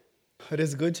It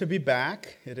is good to be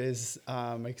back. It is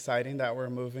exciting that we're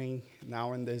moving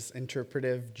now in this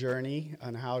interpretive journey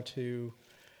on how to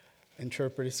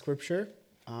interpret Scripture.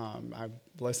 I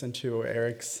listened to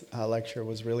Eric's lecture;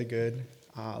 was really good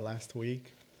last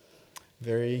week.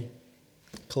 Very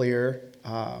clear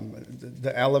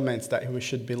the elements that we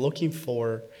should be looking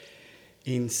for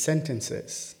in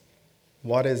sentences.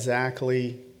 What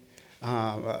exactly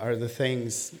are the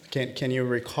things? Can you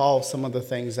recall some of the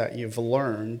things that you've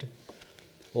learned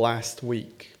last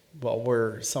week? What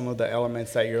were some of the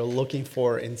elements that you're looking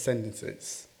for in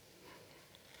sentences?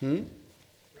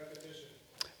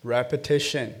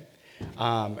 Repetition.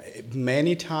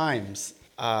 Many times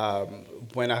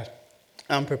when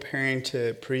I'm preparing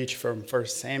to preach from 1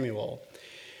 Samuel,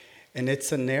 and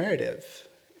it's a narrative.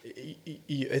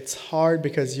 It's hard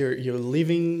because you're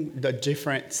leaving the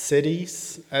different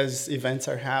cities as events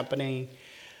are happening,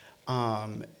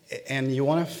 and you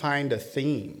want to find a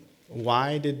theme.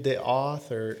 Why did the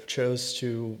author chose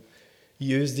to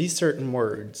use these certain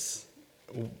words?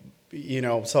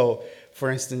 So for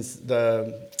instance,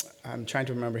 I'm trying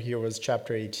to remember here was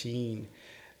chapter 18,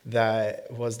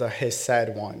 that was the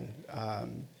Hesed one,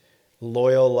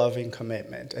 loyal, loving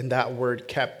commitment, and that word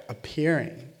kept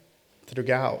appearing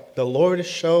throughout. The Lord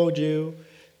showed you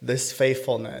this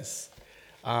faithfulness.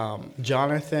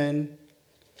 Jonathan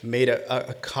made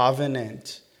a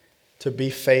covenant to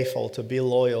be faithful, to be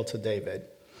loyal to David.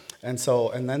 And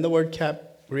then the word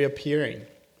kept reappearing.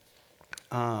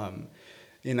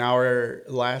 In our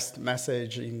last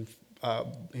message in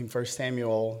 1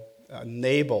 Samuel,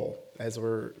 Nabal, as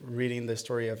we're reading the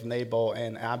story of Nabal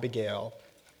and Abigail,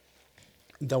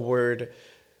 the word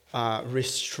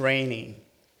restraining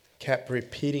kept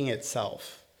repeating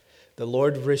itself. The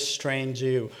Lord restrained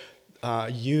you.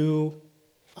 You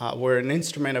were an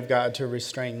instrument of God to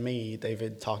restrain me,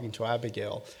 David talking to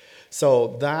Abigail.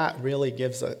 So that really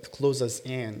clues us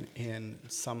in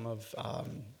some of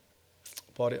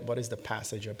what is the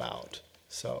passage about.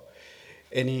 So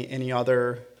any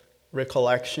other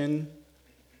recollection,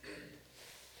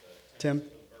 Tim?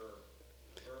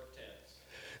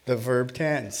 The verb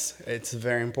tense, it's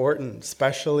very important,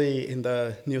 especially in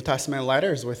the New Testament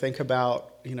letters. We think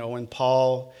about, when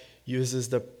Paul uses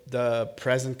the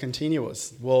present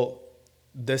continuous. Well,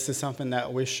 this is something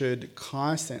that we should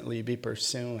constantly be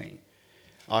pursuing,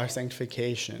 our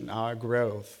sanctification, our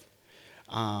growth.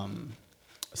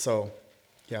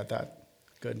 That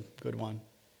good one.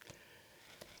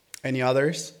 Any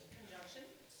others?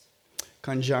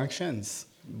 Conjunctions,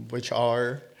 which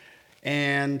are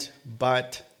and,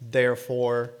 but,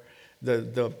 therefore,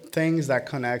 the things that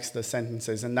connects the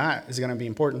sentences, and that is going to be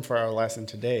important for our lesson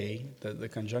today. The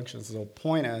conjunctions will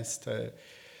point us to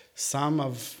some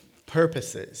of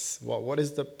purposes. What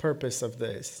is the purpose of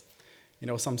this?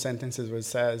 Some sentences where it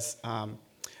says,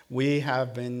 we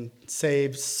have been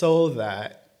saved so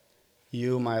that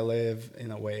you might live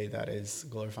in a way that is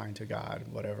glorifying to God,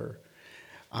 whatever.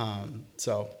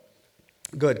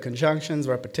 Good. Conjunctions,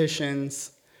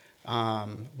 repetitions.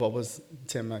 What was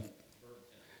Tim?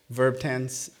 Verb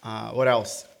tense. What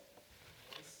else?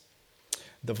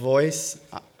 The voice.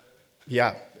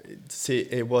 Yeah. See,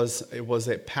 it was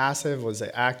it passive? Was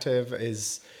it active?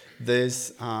 Is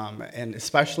this and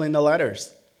especially in the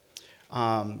letters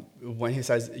when he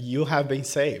says you have been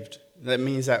saved, that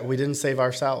means that we didn't save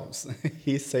ourselves.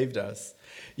 He saved us.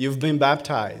 You've been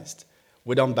baptized.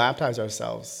 We don't baptize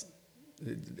ourselves.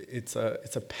 It's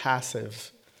a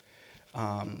passive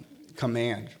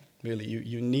command, really.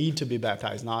 You need to be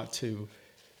baptized, not to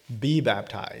be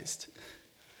baptized.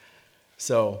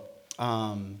 So,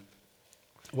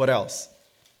 what else?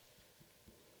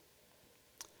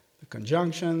 The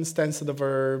conjunctions, tense of the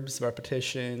verbs,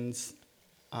 repetitions.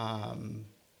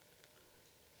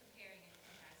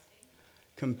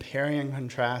 Comparing and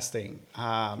contrasting.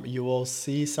 You will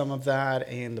see some of that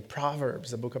in the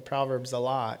Proverbs, the book of Proverbs a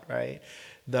lot, right?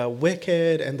 The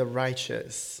wicked and the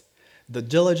righteous. The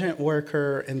diligent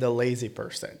worker and the lazy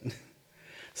person.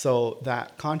 So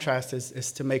that contrast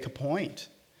is to make a point,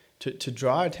 to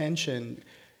draw attention.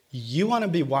 You want to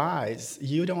be wise.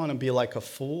 You don't want to be like a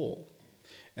fool.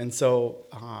 And so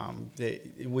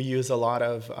we use a lot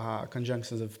of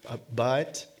conjunctions of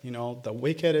but, the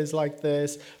wicked is like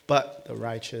this, but the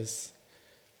righteous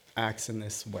acts in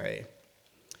this way.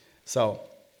 So,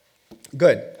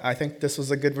 good. I think this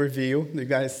was a good review. You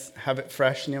guys have it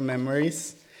fresh in your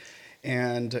memories.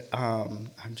 And I'm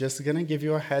just going to give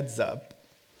you a heads up.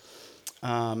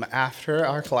 After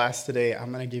our class today,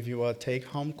 I'm going to give you a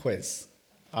take-home quiz.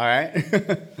 All right?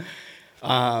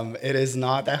 It is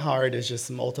not that hard. It's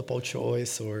just multiple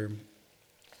choice or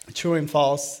true and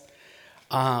false.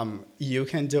 You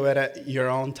can do it at your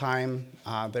own time.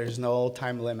 There's no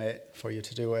time limit for you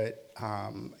to do it.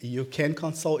 You can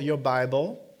consult your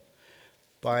Bible,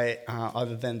 but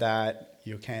other than that,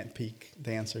 you can't pick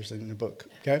the answers in the book,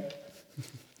 okay?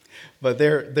 But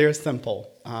they're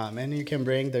simple. And you can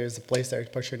there's a place there to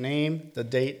put your name, the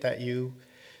date that you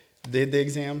did the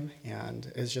exam,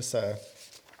 and it's just a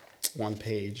one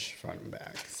page front and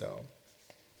back. So,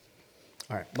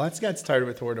 all right, let's get started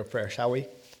with a word of prayer, shall we?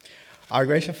 Our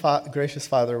gracious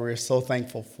Father, we're so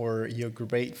thankful for your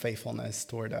great faithfulness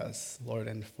toward us, Lord,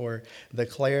 and for the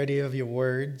clarity of your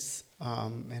words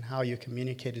and how you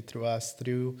communicated through us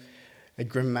through a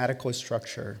grammatical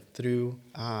structure, through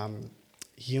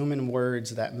human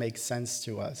words that make sense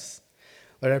to us.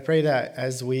 Lord, I pray that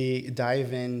as we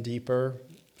dive in deeper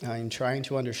in trying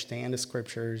to understand the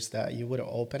scriptures, that you would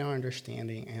open our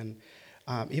understanding, and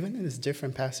even in these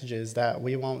different passages, that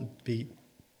we won't be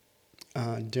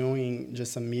doing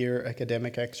just a mere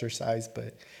academic exercise,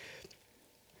 but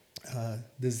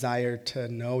desire to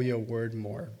know your word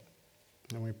more.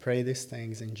 And we pray these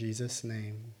things in Jesus'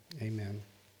 name. Amen.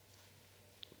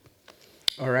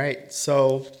 All right,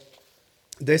 so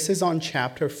this is on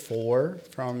chapter 4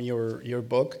 from your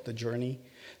book, The Journey,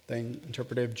 the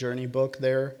Interpretive Journey book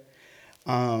there.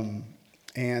 And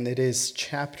it is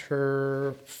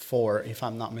chapter 4, if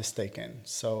I'm not mistaken.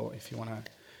 So if you want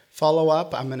to follow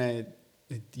up, I'm going to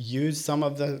use some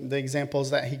of the examples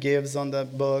that he gives on the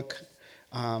book,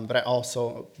 but I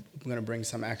also am going to bring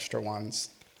some extra ones.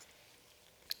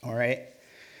 All right.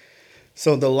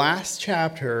 So the last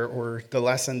chapter, or the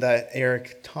lesson that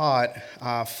Eric taught,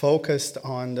 focused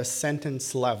on the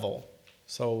sentence level.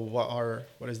 So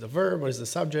what is the verb, what is the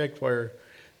subject, what are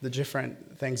the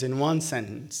different things in one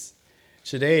sentence.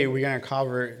 Today we're going to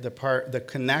cover the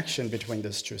connection between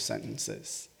those two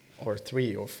sentences, or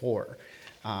 3 or 4.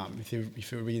 If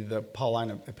you read the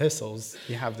Pauline epistles,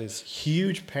 you have these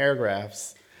huge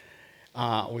paragraphs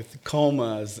with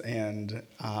commas and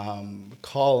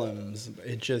columns.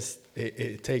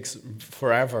 It takes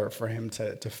forever for him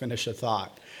to finish a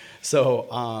thought. So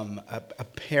a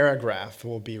paragraph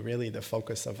will be really the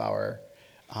focus of our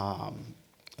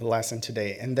lesson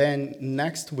today. And then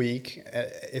next week,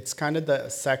 it's kind of the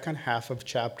second half of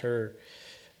chapter.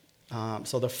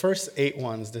 So the first 8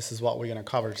 ones, this is what we're going to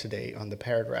cover today on the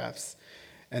paragraphs.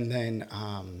 And then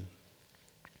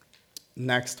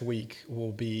next week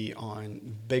will be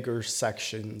on bigger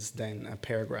sections than a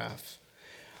paragraph.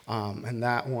 And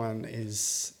that one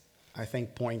is, I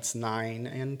think, points 9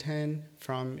 and 10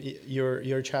 from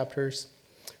your chapters.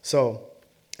 So,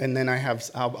 and then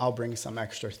I'll bring some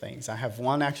extra things. I have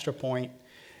one extra point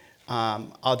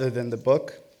other than the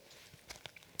book.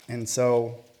 And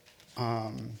so,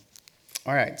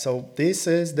 all right, so this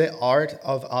is the art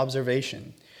of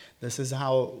observation. This is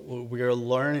how we're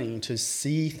learning to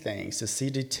see things, to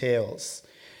see details.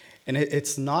 And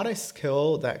it's not a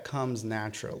skill that comes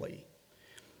naturally.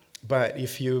 But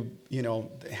if you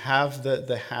have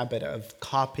the habit of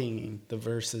copying the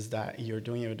verses that you're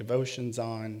doing your devotions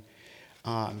on,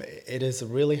 it is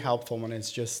really helpful when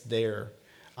it's just there.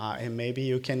 And maybe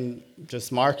you can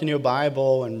just mark in your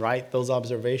Bible and write those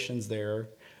observations there,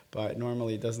 but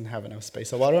normally it doesn't have enough space.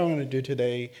 So what I'm going to do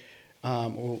today,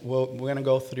 we're going to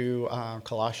go through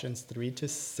Colossians 3 to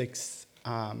 6.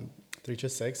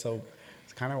 So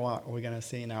it's kind of what we're going to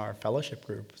see in our fellowship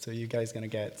group. So you guys are going to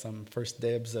get some first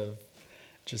dibs of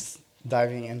just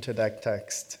diving into that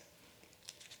text.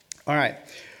 All right.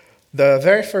 The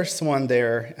very first one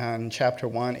there in chapter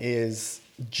 1 is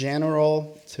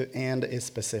general and is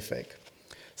specific.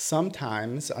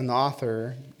 Sometimes an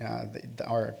author,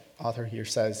 our author here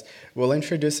says, will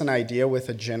introduce an idea with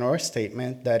a general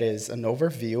statement that is an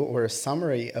overview or a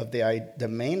summary of the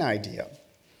main idea.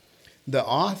 The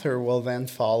author will then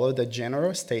follow the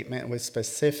general statement with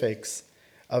specifics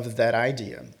of that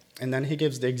idea. And then he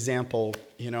gives the example,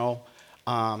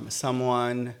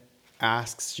 someone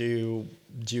asks you,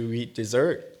 do you eat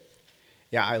dessert?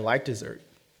 Yeah, I like dessert.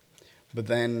 But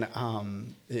then,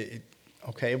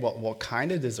 okay, what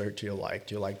kind of dessert do you like?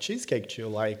 Do you like cheesecake? Do you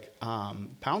like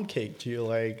pound cake? Do you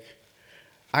like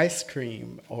ice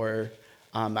cream or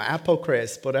apple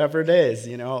crisp? Whatever it is,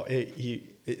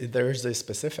 there's the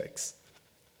specifics.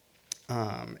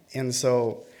 And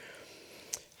so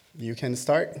you can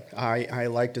start. I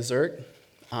like dessert.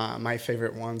 My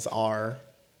favorite ones are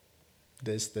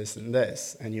this, this, and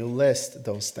this. And you list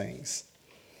those things.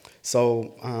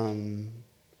 So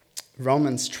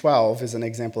Romans 12 is an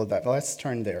example of that. Let's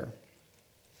turn there.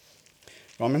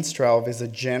 Romans 12 is a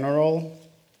general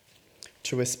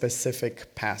to a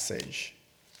specific passage.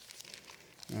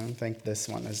 I don't think this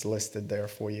one is listed there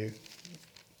for you.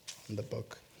 in the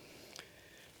book.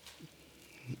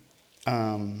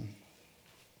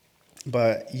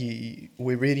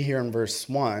 We read here in verse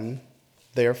 1,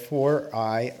 "Therefore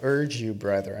I urge you,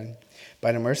 brethren,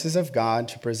 by the mercies of God,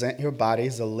 to present your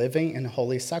bodies a living and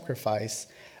holy sacrifice,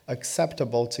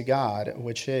 acceptable to God,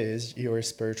 which is your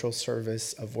spiritual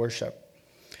service of worship."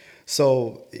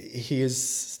 So he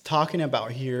is talking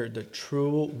about here the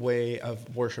true way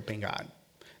of worshiping God.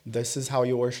 This is how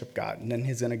you worship God. And then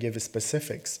he's going to give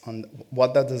specifics on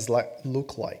what that does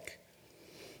look like.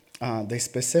 The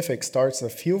specific starts a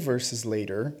few verses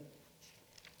later,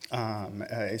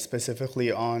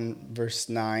 specifically on verse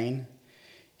 9.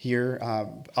 Here,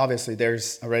 obviously,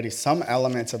 there's already some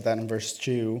elements of that in verse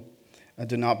 2.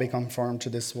 "Do not be conformed to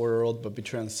this world, but be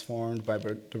transformed by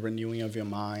the renewing of your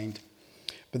mind."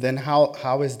 But then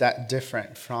how is that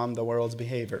different from the world's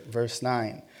behavior? Verse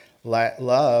 9, "Let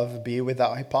love be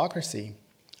without hypocrisy.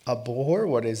 Abhor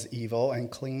what is evil and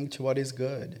cling to what is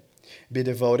good. Be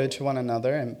devoted to one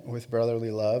another and with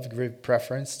brotherly love. Give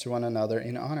preference to one another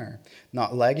in honor,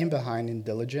 not lagging behind in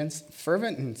diligence,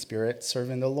 fervent in spirit,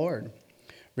 serving the Lord.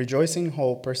 Rejoicing in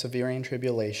hope, persevering in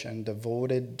tribulation,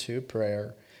 devoted to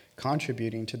prayer,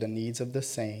 contributing to the needs of the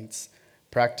saints,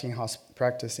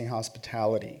 practicing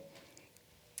hospitality."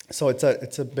 So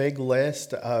it's a big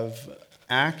list of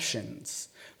actions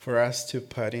for us to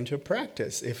put into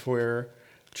practice if we're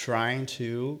trying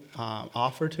to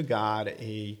offer to God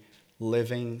a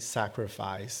living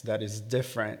sacrifice that is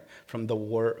different from the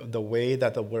way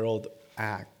that the world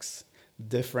acts,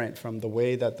 different from the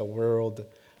way that the world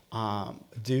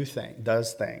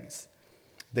does things.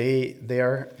 They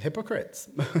are hypocrites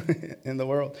in the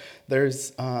world.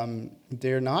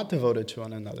 They're not devoted to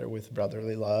one another with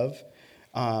brotherly love.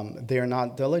 They are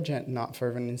not diligent, not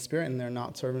fervent in spirit, and they're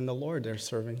not serving the Lord. They're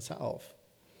serving self.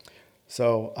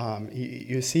 So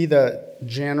you see the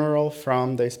general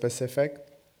from the specific.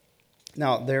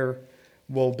 Now, there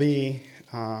will be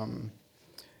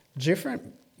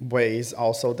different ways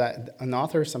also that an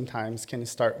author sometimes can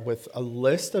start with a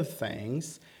list of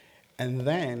things and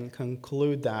then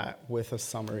conclude that with a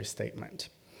summary statement.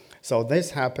 So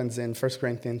this happens in 1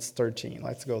 Corinthians 13.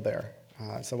 Let's go there.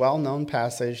 It's a well-known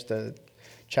passage, the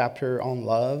chapter on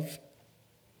love.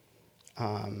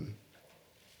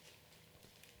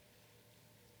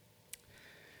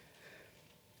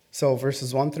 So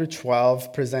verses 1 through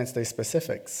 12 presents the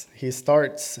specifics. He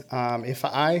starts, "If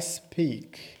I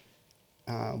speak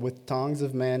with tongues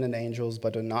of men and angels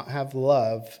but do not have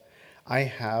love, I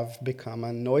have become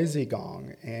a noisy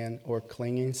gong or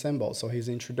clanging cymbal." So he's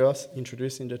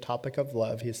introducing the topic of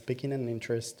love. He's speaking in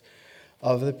interest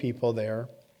of the people there.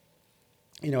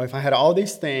 If I had all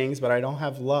these things but I don't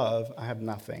have love, I have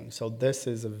nothing. So this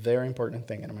is a very important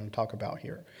thing, and I'm going to talk about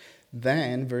here.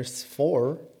 Then verse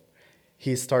 4,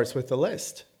 he starts with the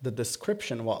list, the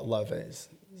description of what love is.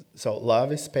 So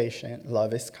love is patient,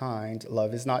 love is kind,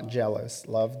 love is not jealous,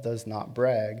 love does not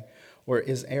brag or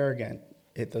is arrogant.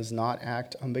 It does not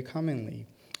act unbecomingly.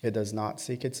 It does not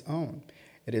seek its own.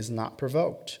 It is not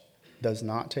provoked, does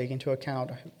not take into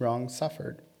account wrong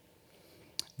suffered,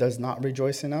 does not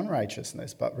rejoice in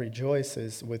unrighteousness, but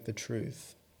rejoices with the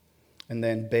truth. And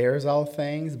then bears all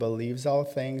things, believes all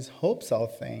things, hopes all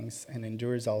things, and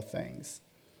endures all things.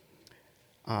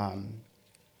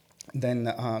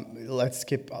 Let's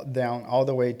skip down all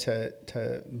the way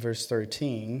to verse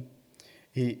 13.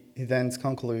 He then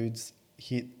concludes,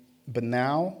 "But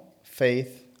now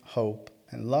faith, hope,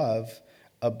 and love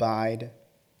abide,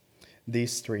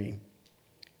 these three.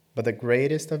 But the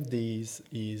greatest of these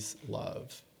is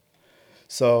love."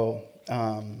 So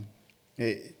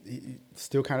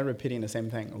still kind of repeating the same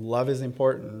thing. Love is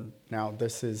important. Now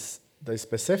this is the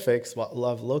specifics, what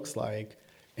love looks like,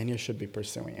 and you should be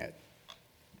pursuing it.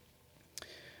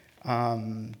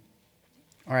 All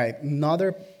right,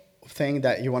 another thing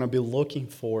that you want to be looking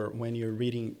for when you're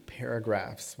reading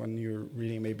paragraphs, when you're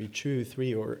reading maybe 2,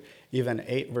 3, or even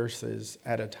 8 verses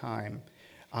at a time,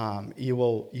 you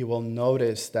will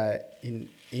notice that in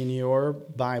your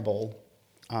Bible,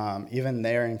 even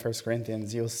there in 1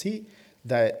 Corinthians, you'll see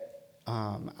that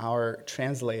our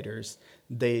translators,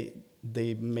 they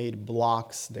made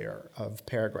blocks there of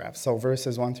paragraphs. So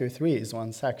verses 1 through 3 is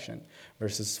one section.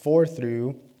 Verses 4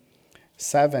 through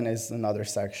 7 is another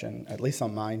section, at least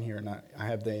on mine here, I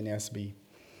have the NASB.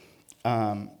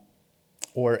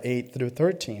 Or 8 through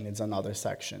 13 is another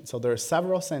section. So there are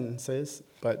several sentences,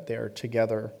 but they're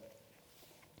together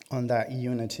on that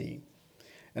unity.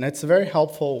 And it's very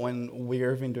helpful when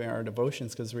we're even doing our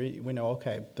devotions, because we know,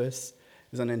 okay, this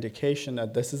is an indication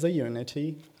that this is a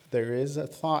unity. There is a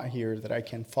thought here that I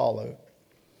can follow.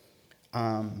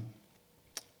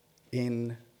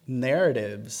 In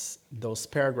narratives, those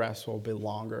paragraphs will be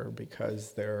longer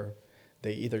because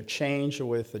they either change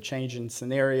with the change in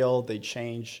scenario, they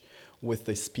change with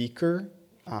the speaker.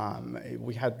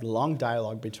 We had long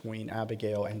dialogue between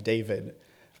Abigail and David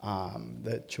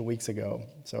 2 weeks ago,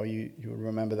 so you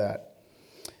remember that.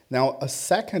 Now, a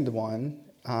second one,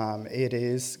 it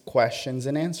is questions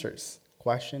and answers.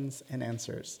 Questions and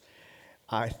answers.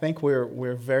 I think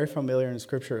we're very familiar in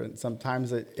Scripture, and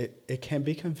sometimes it can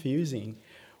be confusing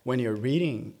when you're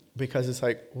reading, because it's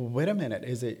like, wait a minute,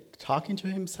 is it talking to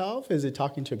himself? Is it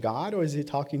talking to God? Or is he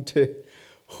talking to,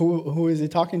 who is he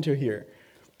talking to here?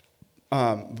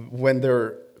 When there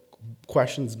are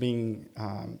questions being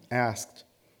asked.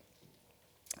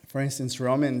 For instance,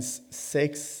 Romans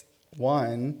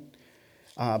 6:1,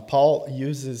 Paul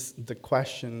uses the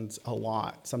questions a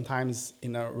lot. Sometimes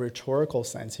in a rhetorical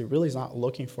sense, he really is not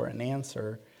looking for an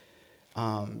answer,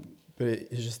 but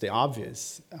it's just the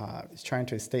obvious. He's trying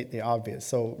to state the obvious.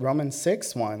 So Romans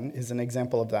 6:1 is an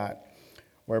example of that,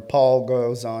 where Paul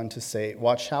goes on to say,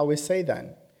 what shall we say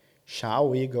then? Shall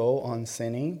we go on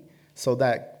sinning so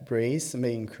that grace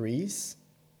may increase?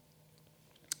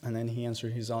 And then he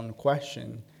answered his own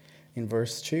question in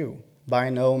verse 2. By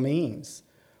no means.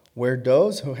 Where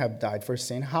those who have died for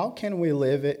sin, how can we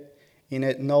live in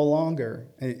it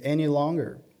any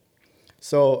longer?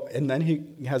 So, and then he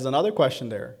has another question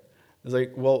there. It's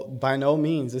like, well, by no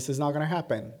means, this is not going to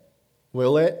happen.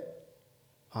 Will it?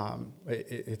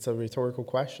 It's a rhetorical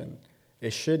question.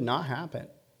 It should not happen.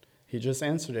 He just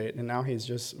answered it, and now he's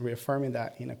just reaffirming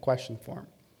that in a question form.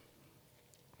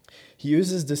 He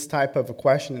uses this type of a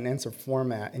question and answer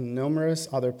format in numerous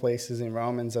other places in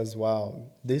Romans as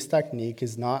well. This technique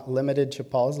is not limited to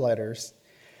Paul's letters.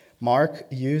 Mark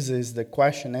uses the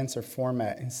question and answer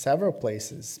format in several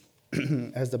places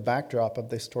as the backdrop of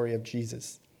the story of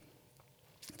Jesus.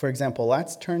 For example,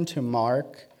 let's turn to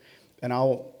Mark, and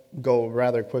I'll go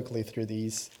rather quickly through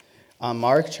these.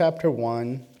 Mark chapter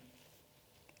 1,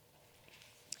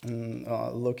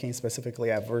 looking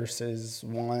specifically at verses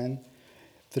 1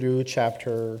 through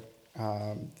chapter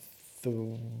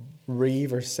 3,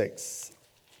 verse 6.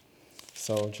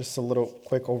 So just a little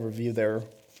quick overview there.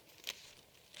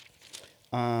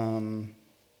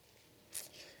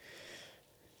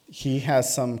 He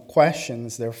has some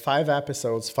questions. There are 5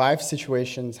 episodes, 5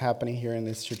 situations happening here in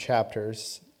these 2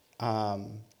 chapters.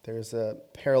 There's a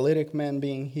paralytic man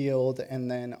being healed,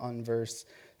 and then on verse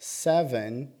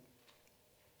 7,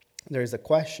 there's a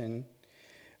question,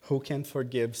 who can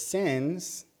forgive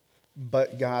sins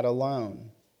but God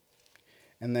alone?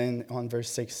 And then on verse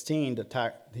 16,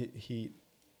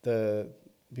 the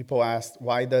people asked,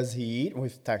 why does he eat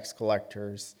with tax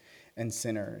collectors and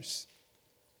sinners?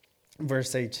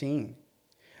 Verse 18,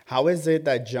 how is it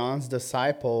that John's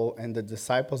disciple and the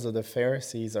disciples of the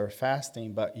Pharisees are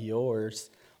fasting, but yours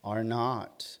are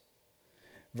not?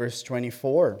 Verse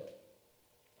 24,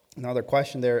 another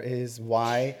question there is,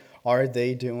 why are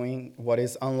they doing what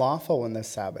is unlawful in the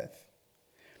Sabbath?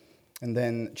 And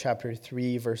then chapter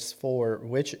 3, verse 4,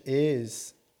 which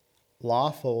is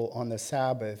lawful on the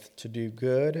Sabbath, to do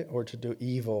good or to do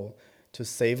evil, to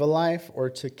save a life or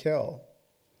to kill?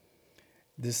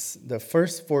 The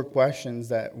first 4 questions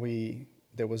that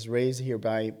was raised here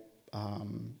by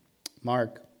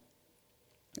Mark,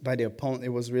 by the opponent, it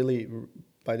was really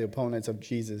by the opponents of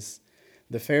Jesus,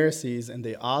 the Pharisees and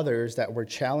the others that were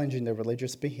challenging the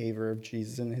religious behavior of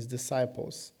Jesus and his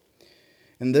disciples.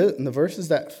 In the verses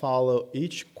that follow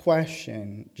each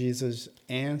question, Jesus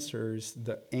answers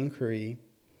the inquiry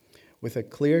with a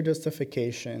clear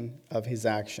justification of his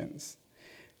actions.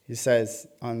 He says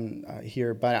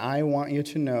here, but I want you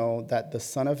to know that the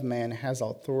Son of Man has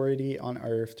authority on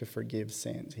earth to forgive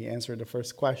sins. He answered the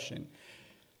first question.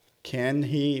 Can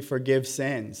he forgive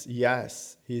sins?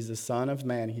 Yes. He's the Son of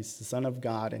Man. He's the Son of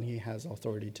God, and he has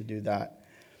authority to do that.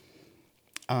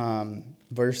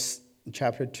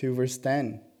 Chapter 2, verse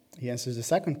 10. He answers the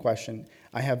second question.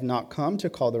 I have not come to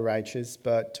call the righteous,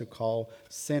 but to call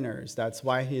sinners. That's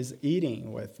why he's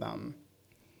eating with them.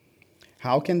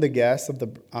 How can the guests of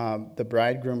the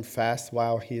bridegroom fast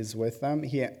while he is with them?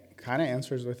 He kind of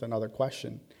answers with another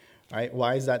question, right?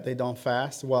 Why is that they don't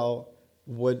fast? Well,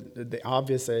 the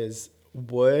obvious is,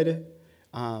 would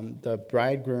the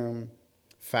bridegroom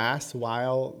fast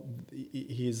while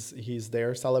he's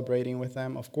there celebrating with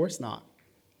them? Of course not.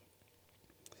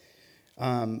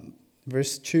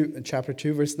 Chapter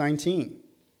 2, verse 19.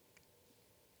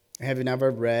 Have you never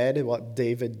read what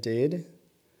David did?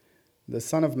 The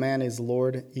Son of Man is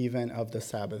Lord even of the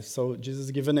Sabbath. So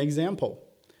Jesus gives an example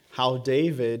how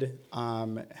David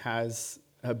has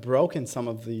broken some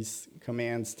of these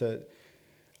commands to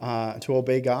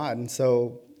obey God. And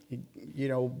so You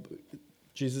know,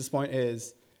 Jesus' point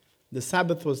is the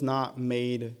Sabbath was not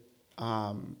made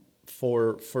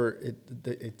for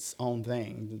its own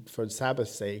thing, for the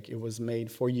Sabbath's sake. It was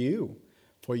made for you,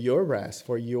 for your rest,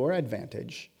 for your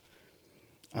advantage,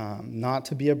 not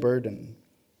to be a burden.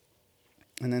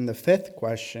 And then the fifth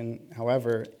question,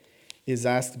 however, is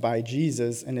asked by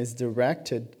Jesus and is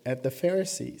directed at the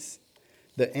Pharisees.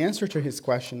 The answer to his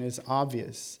question is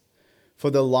obvious. For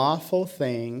the lawful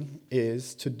thing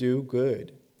is to do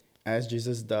good, as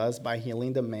Jesus does by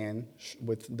healing the man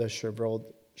with the shriveled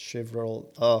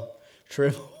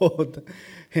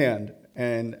hand,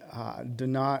 and do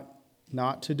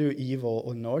not to do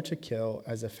evil nor to kill,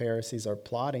 as the Pharisees are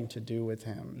plotting to do with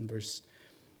him.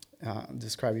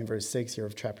 Describing verse 6 here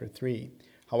of chapter 3.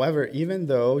 However, even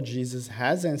though Jesus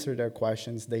has answered their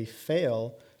questions, they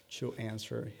fail to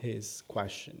answer his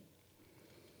question.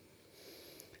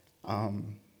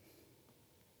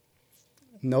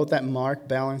 Note that Mark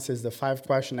balances the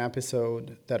 5-question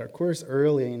episode that occurs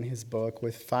early in his book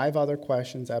with 5 other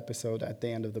questions episode at the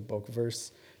end of the book.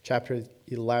 Chapter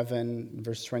 11,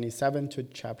 verse 27 to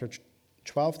chapter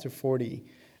 12 to 40.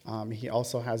 He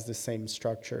also has the same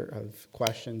structure of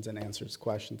questions and answers,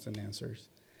 questions and answers.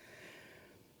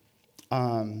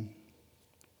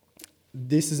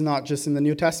 This is not just in the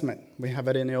New Testament. We have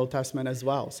it in the Old Testament as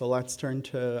well. So let's turn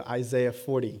to Isaiah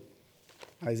 40.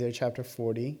 Isaiah chapter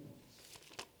 40.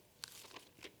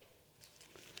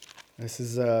 This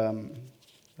is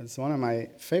it's one of my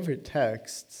favorite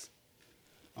texts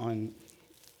on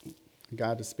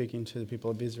God speaking to the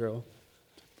people of Israel.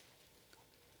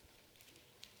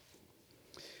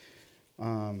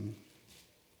 And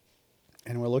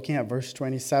we're looking at verse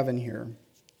 27 here.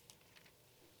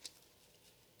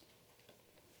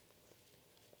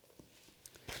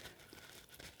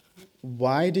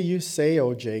 Why do you say,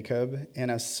 O Jacob,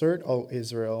 and assert, O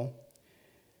Israel,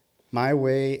 my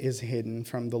way is hidden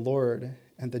from the Lord,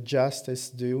 and the justice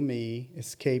due me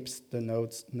escapes the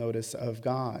notice of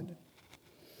God?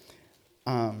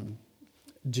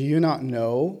 Do you not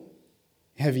know?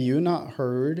 Have you not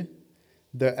heard?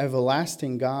 The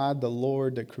everlasting God, the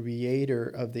Lord, the creator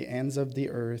of the ends of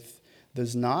the earth,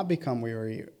 does not become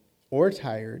weary or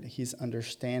tired. His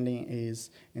understanding is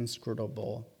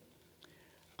inscrutable.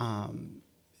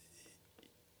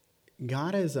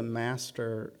 God is a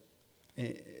master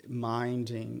mind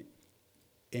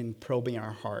in probing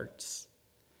our hearts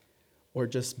or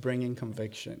just bringing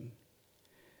conviction.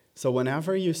 So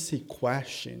whenever you see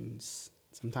questions,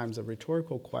 sometimes a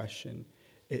rhetorical question,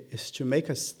 it is to make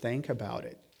us think about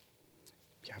it.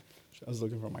 Yeah, I was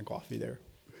looking for my coffee there.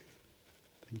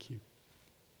 Thank you.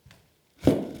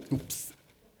 Oops.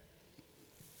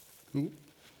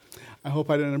 I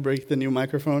hope I didn't break the new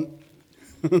microphone.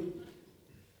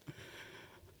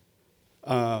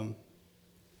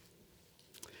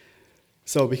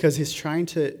 So because he's trying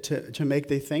to make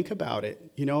they think about it.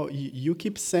 You know, you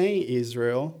keep saying,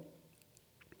 Israel,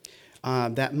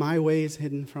 that my way is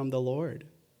hidden from the Lord.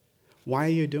 Why are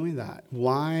you doing that?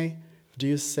 Why do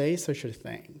you say such a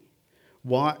thing?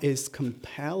 What is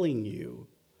compelling you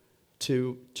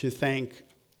to think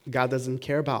God doesn't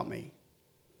care about me?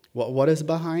 What is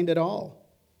behind it all?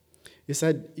 He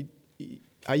said,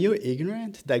 are you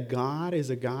ignorant that God is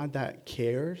a God that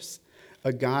cares?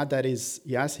 A God that is,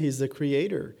 yes, he's the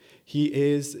creator. He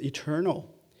is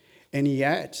eternal. And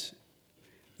yet,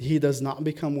 he does not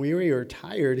become weary or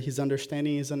tired. His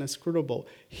understanding is inscrutable.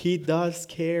 He does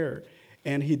care,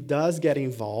 and he does get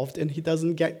involved, and he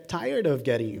doesn't get tired of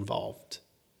getting involved.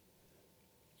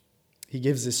 He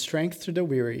gives his strength to the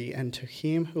weary, and to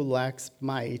him who lacks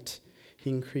might, he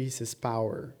increases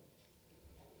power.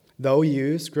 Though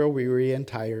youths grow weary and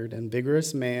tired, and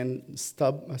vigorous men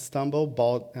stumble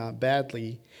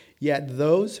badly, yet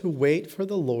those who wait for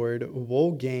the Lord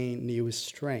will gain new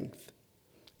strength.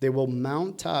 They will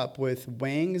mount up with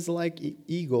wings like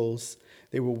eagles.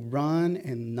 They will run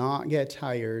and not get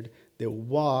tired. They'll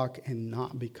walk and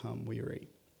not become weary.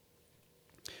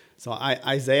 So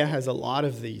Isaiah has a lot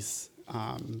of these.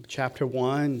 Chapter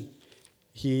 1,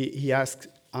 he asks,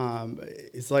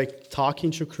 it's like talking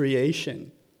to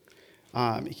creation.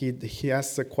 He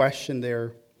asks a question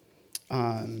there.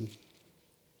 Let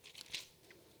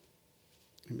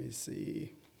me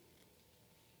see.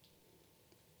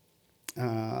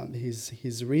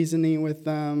 He's reasoning with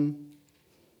them.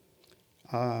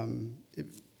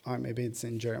 Maybe it's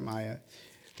in Jeremiah,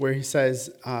 where he says,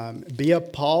 "Be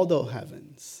appalled, O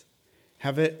heavens."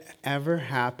 Have it ever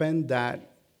happened that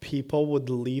people would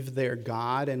leave their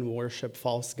God and worship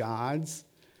false gods?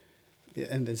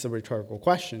 And it's a rhetorical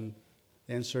question.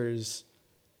 The answer is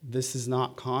This is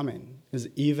not common. Because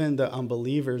even the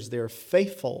unbelievers, they're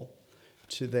faithful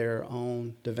to their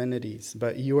own divinities,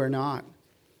 but you are not.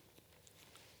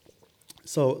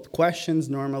 So questions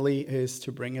normally is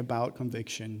to bring about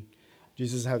conviction.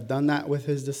 Jesus had done that with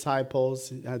his disciples.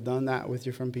 He had done that with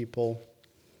different people.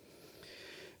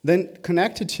 Then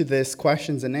connected to this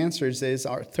questions and answers is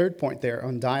our third point there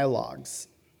on dialogues.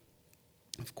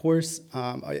 Of course,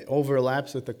 it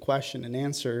overlaps with the question and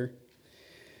answer.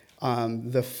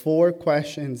 The 4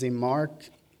 questions in Mark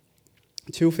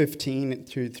 2:15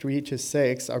 through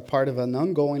 3-6 are part of an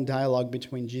ongoing dialogue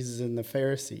between Jesus and the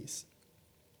Pharisees.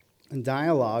 And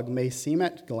dialogue may seem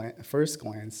at first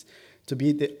glance to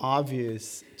be the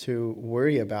obvious to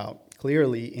worry about.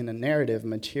 Clearly, in a narrative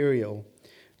material,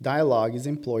 dialogue is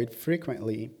employed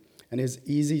frequently and is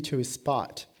easy to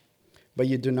spot, but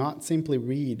you do not simply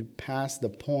read past the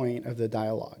point of the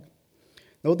dialogue.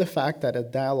 Note the fact that a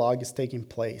dialogue is taking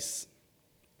place.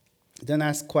 Then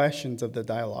ask questions of the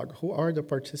dialogue. Who are the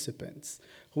participants?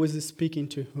 Who is speaking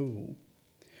to who?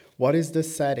 What is the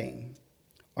setting?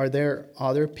 Are there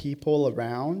other people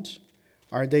around?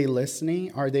 Are they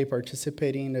listening? Are they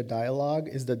participating in the dialogue?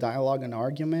 Is the dialogue an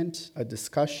argument, a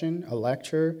discussion, a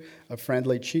lecture, a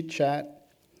friendly chit-chat?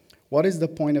 What is the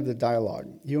point of the dialogue?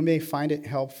 You may find it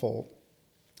helpful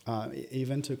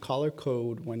even to color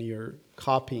code when you're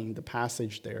copying the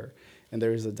passage there, and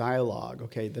there is a dialogue.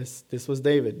 Okay, this was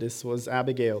David, this was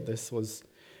Abigail, this was,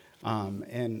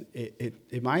 and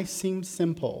it might seem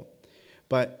simple,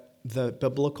 but the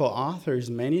biblical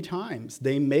authors, many times,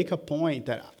 they make a point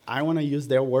that I want to use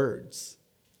their words.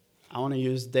 I want to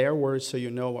use their words so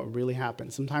you know what really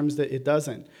happened. Sometimes it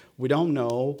doesn't. We don't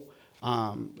know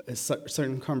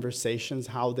certain conversations,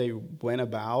 how they went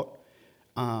about,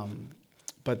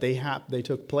 but they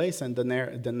took place, and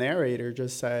the narrator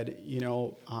just said,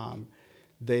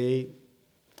 they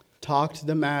talked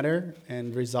the matter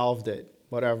and resolved it,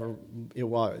 whatever it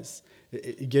was.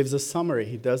 It gives a summary.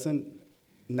 He doesn't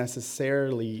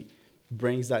necessarily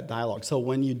brings that dialogue. So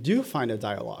when you do find a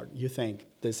dialogue, you think,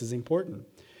 this is important.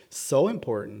 So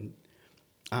important.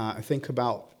 Think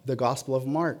about the Gospel of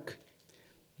Mark.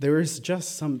 There is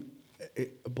just you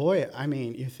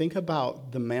think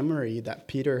about the memory that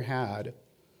Peter had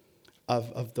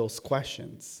of those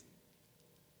questions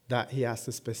that he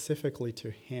asked specifically to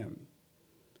him.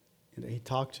 And he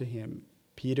talked to him,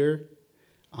 Peter,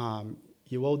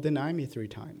 you will deny me 3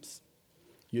 times.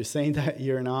 You're saying that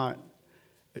you're not.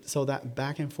 So that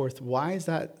back and forth, why is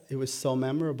that it was so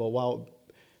memorable? Well,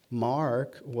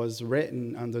 Mark was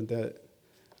written under the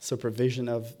supervision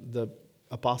of the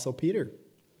Apostle Peter.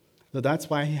 So that's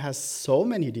why he has so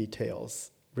many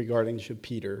details regarding to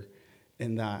Peter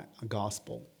in that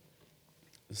gospel.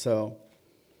 So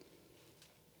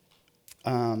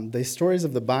the stories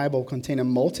of the Bible contain a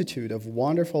multitude of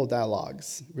wonderful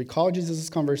dialogues. Recall Jesus'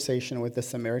 conversation with the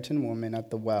Samaritan woman at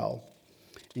the well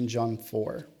in John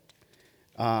 4.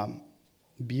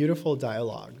 Beautiful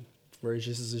dialogue where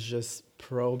Jesus is just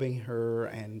probing her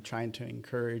and trying to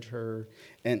encourage her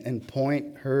and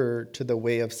point her to the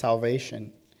way of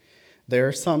salvation. There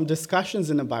are some discussions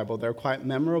in the Bible that are quite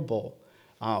memorable.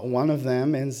 One of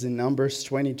them is in Numbers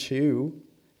 22.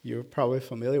 You're probably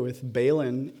familiar with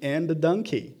Balaam and the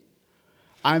donkey.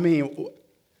 I mean,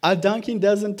 a donkey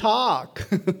doesn't talk.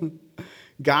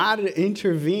 God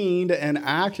intervened and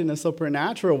acted in a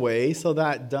supernatural way so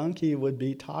that donkey would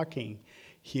be talking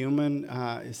human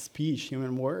speech,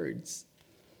 human words.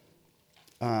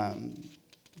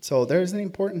 So there's an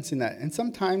importance in that. And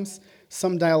sometimes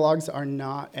some dialogues are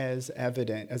not as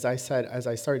evident. As I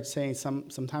started saying,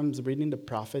 sometimes reading the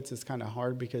prophets is kind of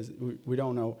hard because we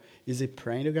don't know, is it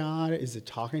praying to God? Is it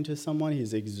talking to someone?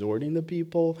 Is it exhorting the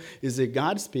people? Is it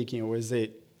God speaking, or is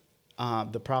it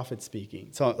the prophet speaking?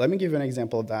 So let me give you an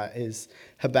example of that. Is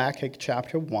Habakkuk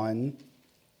chapter 1.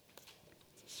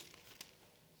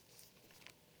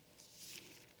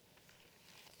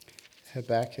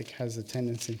 Habakkuk has a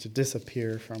tendency to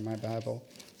disappear from my Bible.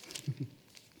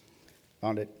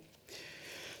 Found it.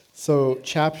 So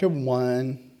chapter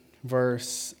 1,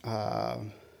 verse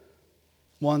 1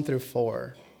 through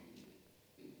 4.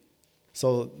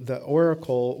 So the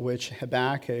oracle which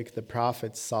Habakkuk the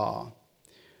prophet saw.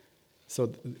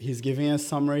 So he's giving a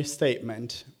summary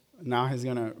statement. Now he's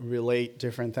going to relate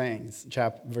different things.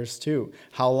 Verse 2.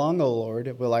 How long, O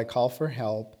Lord, will I call for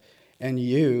help, and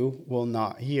you will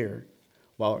not hear?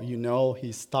 Well,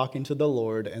 he's talking to the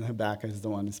Lord, and Habakkuk is the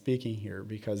one speaking here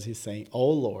because he's saying, "O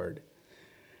Lord."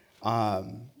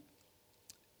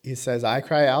 He says, "I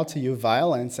cry out to you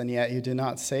violence, and yet you do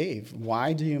not save.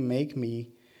 Why do you make me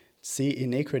see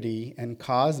iniquity and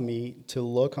cause me to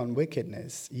look on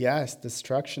wickedness. Yes,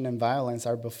 destruction and violence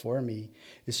are before me.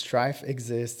 Strife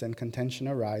exists and contention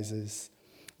arises.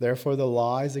 Therefore the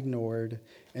law is ignored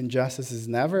and justice is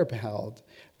never upheld.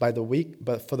 But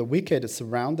for the wicked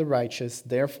surround the righteous,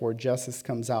 therefore justice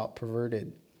comes out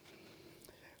perverted.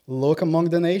 Look among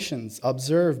the nations,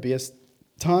 observe, be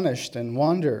astonished, and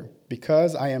wonder.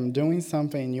 Because I am doing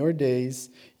something in your days,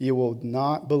 you will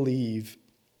not believe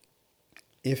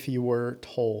if you were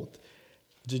told.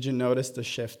 Did you notice the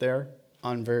shift there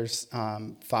on verse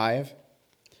 5?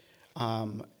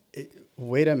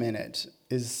 Wait a minute.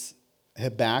 Is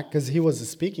Habakkuk, because he was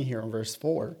speaking here in verse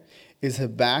 4, is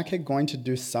Habakkuk going to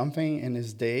do something in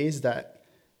his days that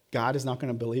God is not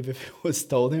going to believe if it was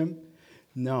told him?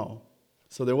 No.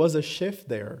 So there was a shift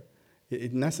there.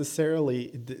 It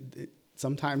necessarily,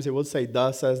 sometimes it would say,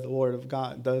 thus says the Lord of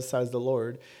God, thus says the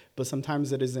Lord, but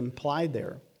sometimes it is implied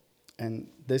there. And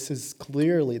this is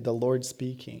clearly the Lord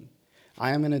speaking.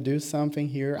 I am going to do something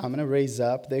here. I'm going to raise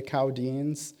up the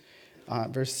Chaldeans.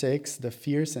 Verse 6, the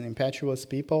fierce and impetuous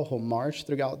people who march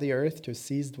throughout the earth to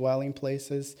seize dwelling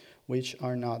places which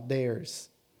are not theirs.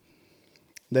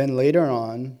 Then later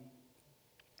on,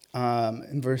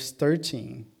 in verse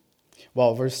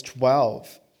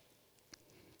 12,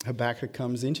 Habakkuk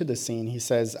comes into the scene. He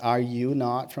says, are you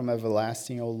not from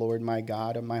everlasting, O Lord, my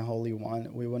God, and my Holy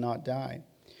One? We will not die.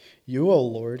 You, O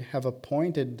Lord, have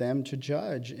appointed them to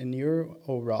judge, and you,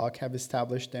 O Rock, have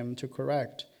established them to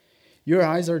correct. Your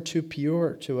eyes are too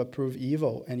pure to approve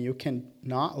evil, and you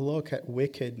cannot look at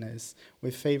wickedness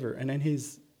with favor. And then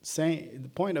he's saying, the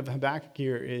point of Habakkuk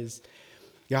here is,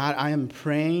 God, I am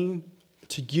praying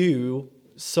to you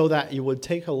so that you would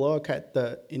take a look at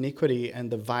the iniquity and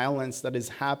the violence that is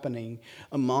happening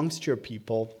amongst your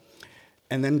people.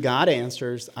 And then God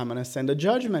answers, I'm going to send a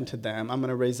judgment to them. I'm going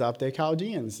to raise up the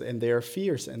Chaldeans, and they are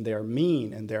fierce, and they are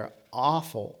mean, and they're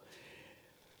awful.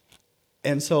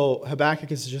 And so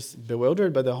Habakkuk is just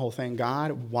bewildered by the whole thing.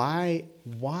 God, why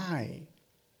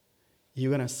you're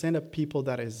going to send a people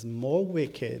that is more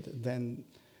wicked than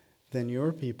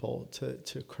your people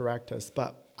to correct us?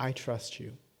 But I trust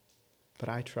you.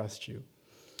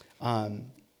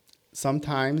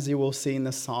 Sometimes you will see in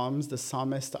the Psalms, the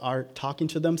psalmists are talking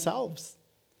to themselves.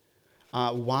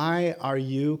 Why are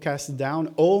you cast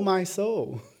down, O my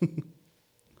soul?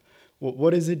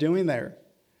 What is he doing there?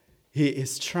 He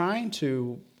is trying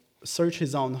to search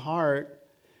his own heart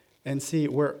and see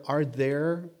where are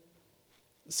there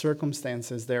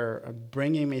circumstances that are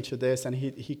bringing me to this, and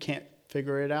he can't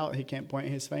figure it out. He can't point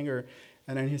his finger.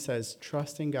 And then he says,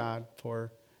 trust in God,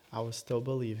 for I will still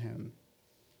believe him.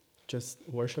 Just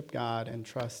worship God and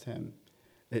trust him.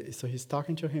 So he's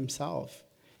talking to himself.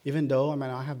 Even though I may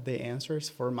not have the answers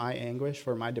for my anguish,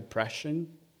 for my depression,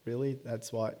 really,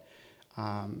 that's what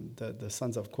the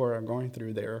sons of Korah are going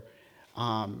through there.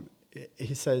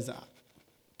 He says,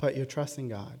 put your trust in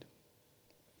God.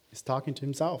 He's talking to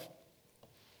himself.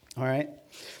 All right?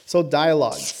 So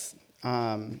dialogues.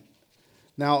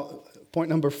 Now, point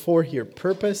number 4 here,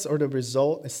 purpose or the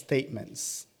result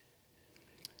statements.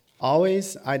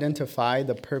 Always identify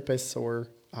the purpose or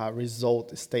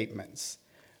result statements,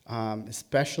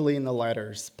 especially in the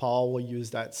letters. Paul will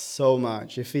use that so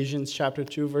much. Ephesians chapter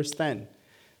 2, verse 10.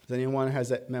 Does anyone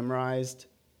has it memorized?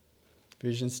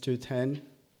 Ephesians 2:10.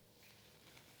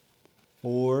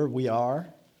 For we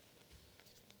are.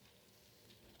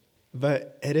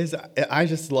 But it is, I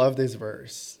just love this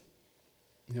verse.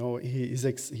 You know,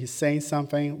 he's saying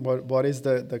something. What is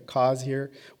the cause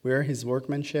here? We are his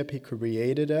workmanship. He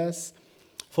created us.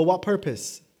 For what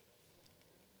purpose?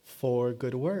 For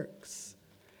good works.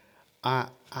 I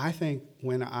think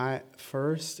when I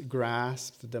first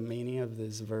grasped the meaning of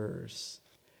this verse,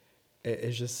 it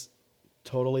just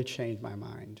totally changed my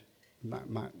mind,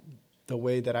 the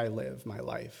way that I live my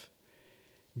life.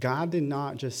 God did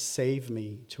not just save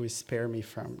me to spare me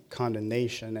from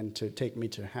condemnation and to take me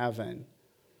to heaven.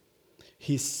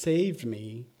 He saved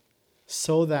me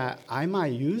so that I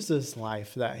might use this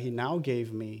life that he now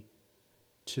gave me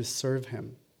to serve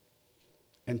him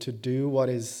and to do what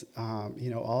is,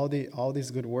 all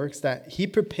these good works that he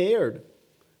prepared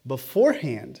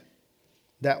beforehand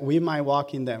that we might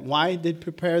walk in them. Why did he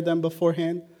prepare them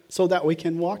beforehand? So that we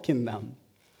can walk in them.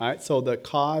 All right. So the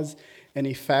cause and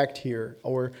effect here,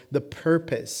 or the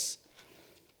purpose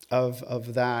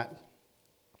of that.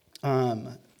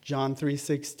 John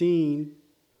 3:16,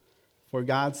 for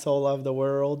God so loved the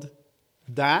world,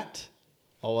 that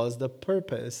was the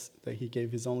purpose that he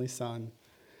gave his only son.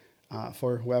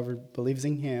 For whoever believes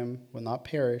in him will not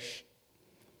perish,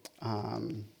 but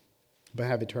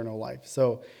have eternal life.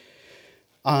 So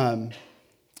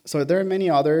So there are many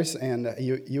others, and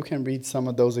you can read some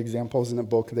of those examples in the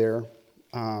book there.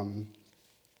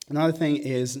 Another thing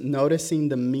is noticing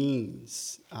the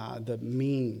means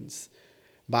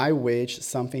by which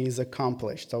something is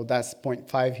accomplished. So that's point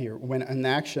 5 here. When an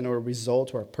action or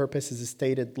result or purpose is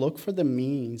stated, look for the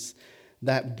means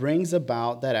that brings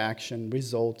about that action,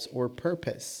 result, or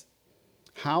purpose.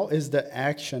 How is the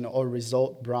action or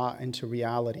result brought into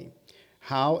reality?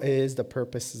 How is the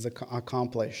purpose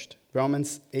accomplished?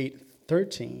 Romans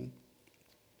 8:13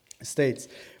 states,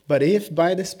 "But if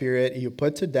by the Spirit you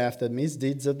put to death the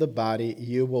misdeeds of the body,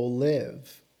 you will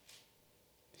live."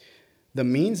 The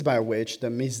means by which the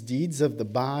misdeeds of the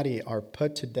body are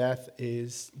put to death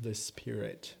is the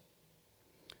Spirit.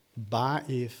 By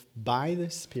the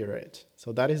Spirit.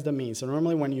 So that is the means. So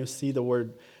normally when you see the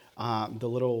word, the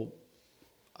little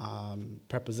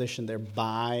preposition there,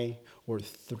 by or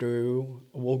through,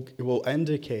 it will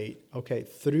indicate, okay,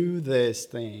 through these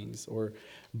things or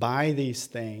by these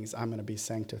things, I'm going to be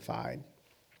sanctified.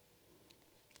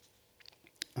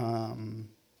 All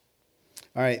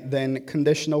right, then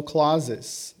conditional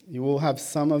clauses. You will have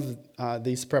some of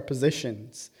these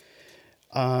prepositions.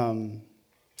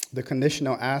 The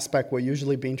conditional aspect will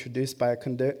usually be introduced by a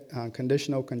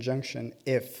conditional conjunction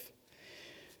if.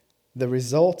 The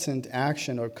resultant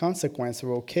action or consequence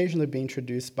will occasionally be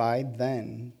introduced by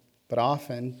then, but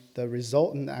often the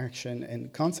resultant action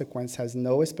and consequence has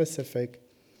no specific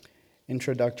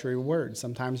introductory word.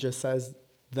 Sometimes just says,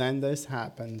 then this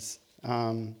happens,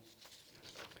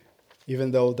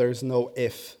 even though there's no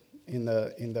if in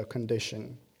the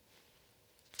condition.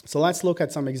 So let's look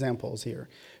at some examples here.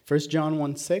 1 John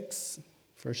 1:6.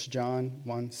 1 John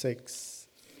 1:6.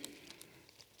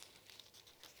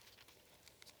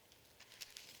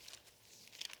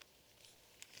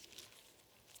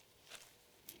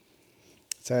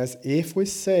 It says, if we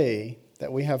say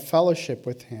that we have fellowship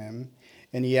with him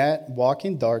and yet walk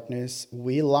in darkness,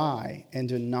 we lie and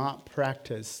do not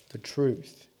practice the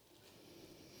truth.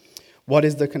 What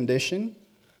is the condition?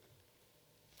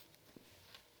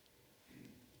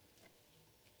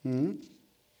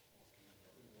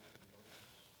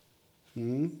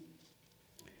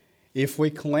 If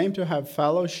we claim to have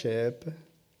fellowship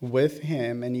with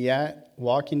him and yet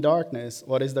walk in darkness,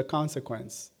 what is the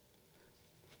consequence?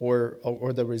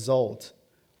 Or the result?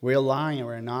 We're lying,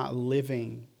 we're not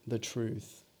living the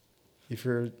truth if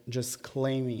you're just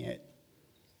claiming it.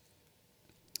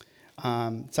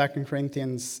 2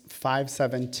 Corinthians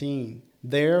 5:17.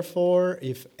 Therefore,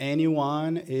 if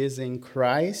anyone is in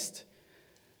Christ,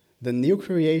 the new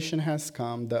creation has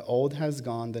come, the old has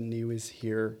gone, the new is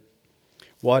here.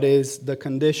 What is the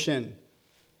condition?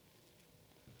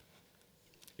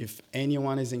 If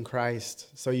anyone is in Christ.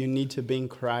 So you need to be in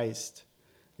Christ.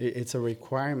 It's a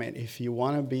requirement. If you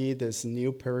want to be this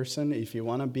new person, if you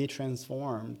want to be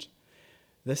transformed,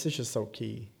 this is just so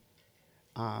key.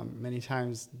 Many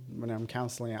times when I'm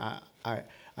counseling, I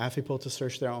have people to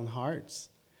search their own hearts.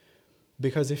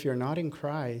 Because if you're not in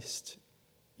Christ,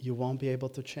 you won't be able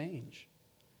to change.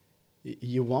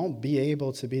 You won't be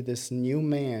able to be this new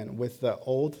man with the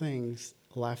old things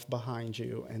left behind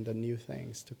you and the new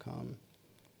things to come.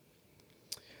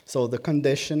 So the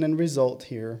condition and result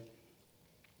here,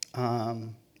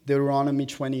 Deuteronomy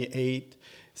 28,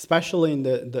 especially in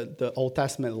the Old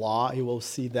Testament law, you will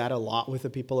see that a lot with the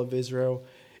people of Israel.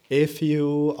 If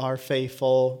you are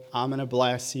faithful, I'm going to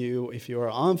bless you. If you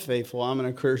are unfaithful, I'm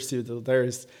going to curse you.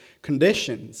 There's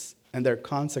conditions and their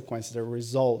consequences, their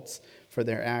results for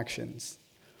their actions.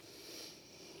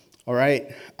 All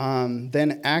right.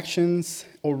 Then actions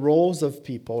or roles of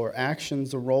people, or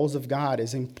actions or roles of God,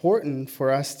 is important for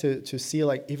us to see,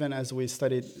 like even as we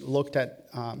looked at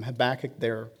Habakkuk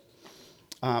there.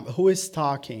 Who is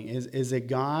talking? Is it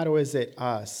God or is it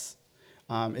us?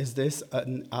 Is this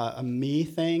a me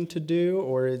thing to do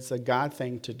or is it a God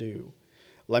thing to do?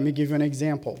 Let me give you an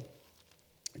example.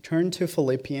 Turn to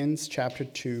Philippians chapter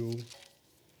 2.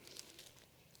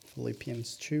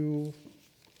 Philippians 2.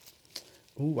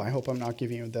 Ooh, I hope I'm not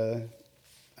giving you the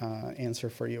answer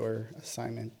for your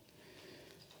assignment.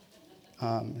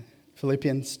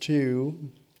 Philippians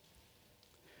 2.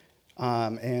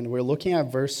 And we're looking at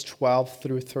verse 12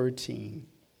 through 13.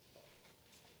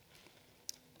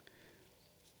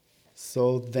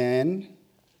 So then,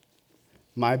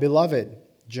 my beloved,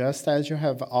 just as you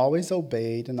have always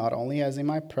obeyed, not only as in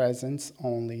my presence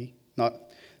only,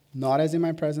 not as in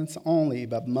my presence only,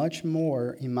 but much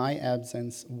more in my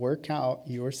absence, work out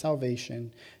your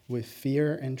salvation with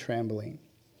fear and trembling.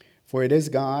 For it is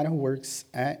God who works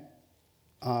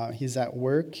He's at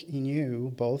work in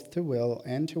you, both to will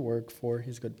and to work for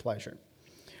his good pleasure.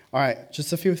 All right,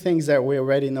 just a few things that we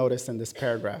already noticed in this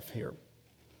paragraph here.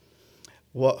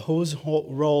 Whose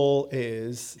role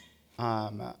is,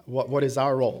 what is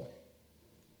our role?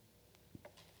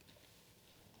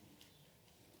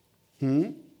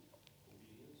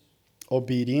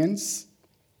 Obedience.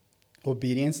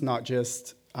 Obedience, not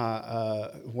just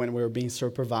when we were being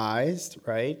supervised,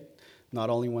 right? Not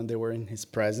only when they were in his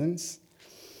presence.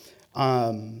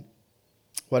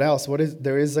 What else?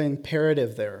 There is an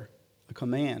imperative there, a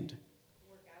command.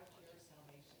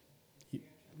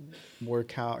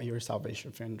 Work out your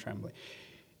salvation, fear and trembling.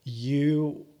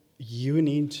 You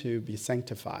need to be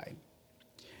sanctified,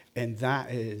 and that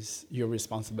is your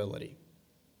responsibility.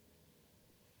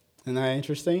 Isn't that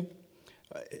interesting?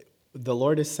 The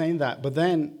Lord is saying that, but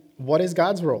then what is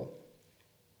God's role?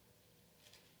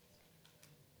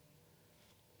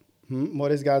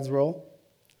 What is God's role?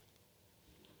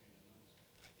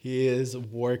 He is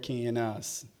working in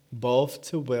us, both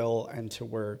to will and to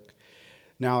work.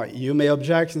 Now, you may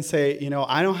object and say,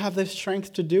 I don't have the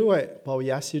strength to do it. Well,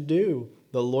 yes, you do.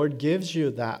 The Lord gives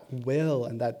you that will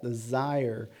and that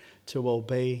desire to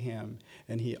obey him.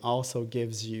 And he also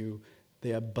gives you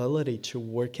the ability to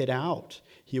work it out.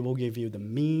 He will give you the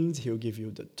means. He'll give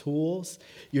you the tools.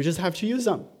 You just have to use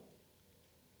them.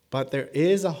 But there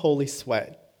is a holy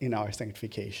sweat in our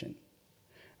sanctification,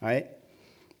 right?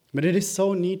 But it is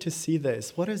so neat to see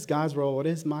this. What is God's role? What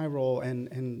is my role?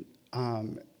 And I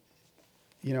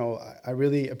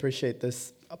really appreciate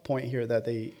this point here that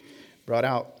they brought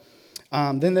out.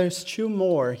 Then there's two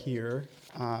more here,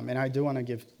 and I do want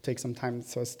to take some time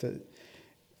so as to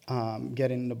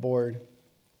get in the board.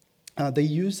 The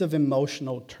use of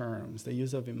emotional terms.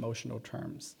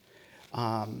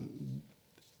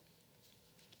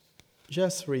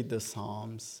 Just read the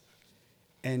Psalms,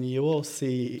 and you will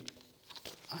see,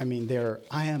 I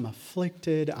am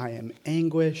afflicted, I am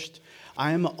anguished,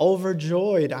 I am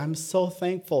overjoyed, I'm so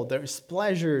thankful. There's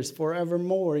pleasures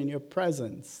forevermore in your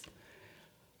presence.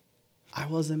 I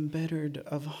was embittered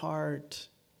of heart.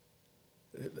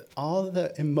 All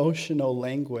the emotional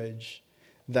language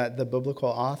that the biblical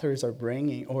authors are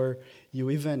bringing, or you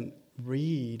even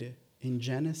read in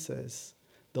Genesis,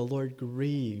 the Lord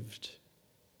grieved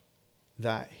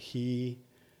that he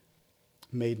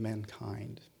made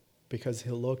mankind because he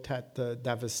looked at the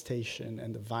devastation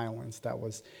and the violence that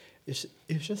was. You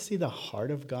just see the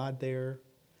heart of God there.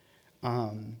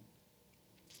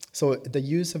 So the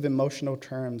use of emotional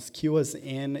terms cue us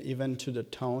in even to the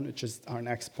tone, which is our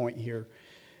next point here,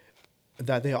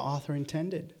 that the author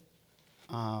intended.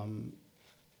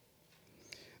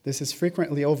 This is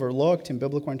frequently overlooked in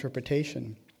biblical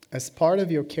interpretation. As part of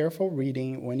your careful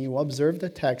reading, when you observe the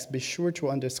text, be sure to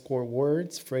underscore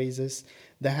words, phrases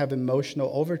that have emotional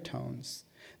overtones.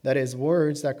 That is,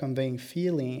 words that convey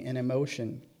feeling and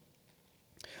emotion.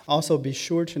 Also, be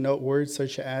sure to note words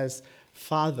such as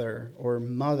father or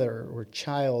mother or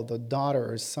child or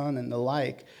daughter or son and the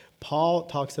like. Paul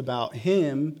talks about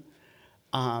him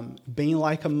being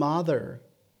like a mother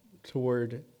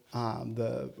toward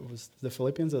the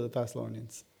Philippians or the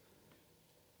Thessalonians?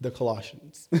 The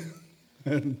Colossians.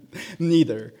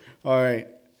 Neither. All right.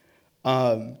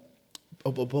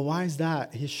 But why is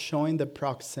that? He's showing the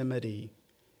proximity.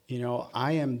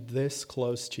 I am this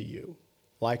close to you,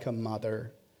 like a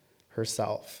mother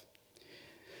herself.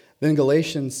 Then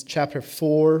Galatians chapter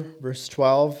 4, verse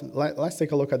 12. Let's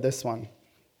take a look at this one.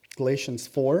 Galatians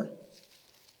 4,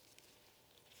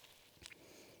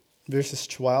 verses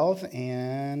 12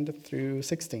 and through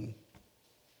 16.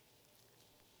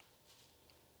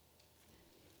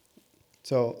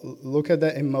 So look at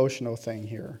the emotional thing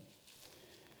here.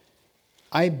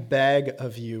 I beg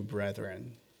of you,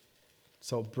 brethren.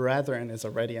 So brethren is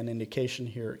already an indication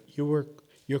here.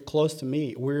 You're close to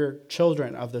me. We're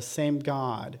children of the same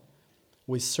God.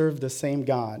 We serve the same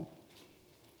God.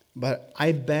 But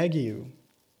I beg you,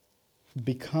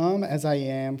 become as I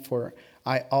am, for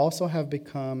I also have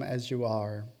become as you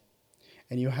are.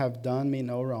 And you have done me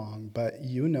no wrong, but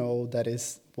you know that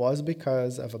it was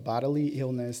because of a bodily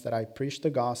illness that I preached the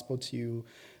gospel to you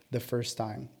the first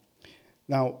time.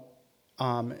 Now,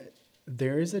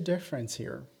 there is a difference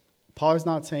here. Paul is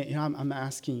not saying, I'm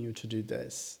asking you to do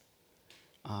this.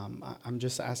 I'm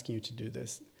just asking you to do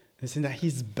this. He's saying that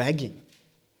he's begging.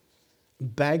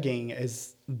 Begging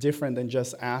is different than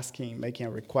just asking, making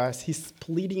a request. He's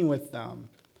pleading with them.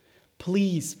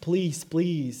 Please, please,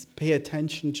 please pay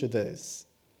attention to this.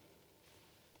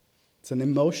 It's an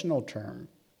emotional term.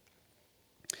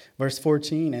 Verse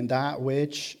 14, and that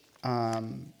which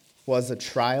was a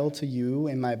trial to you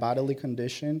in my bodily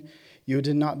condition, you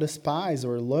did not despise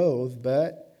or loathe,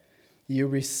 but You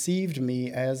received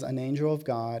me as an angel of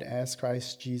God, as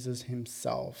Christ Jesus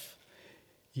himself.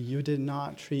 You did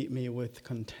not treat me with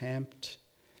contempt,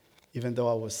 even though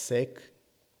I was sick.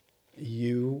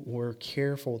 You were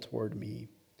careful toward me.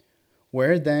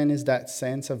 Where then is that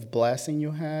sense of blessing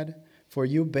you had? For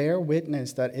you bear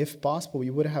witness that if possible,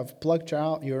 you would have plucked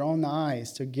out your own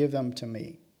eyes to give them to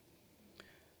me.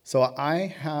 So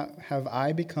have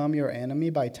I become your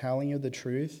enemy by telling you the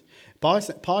truth? Paul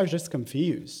is just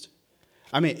confused.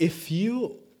 I mean, if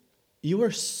you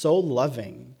were so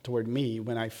loving toward me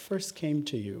when I first came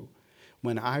to you,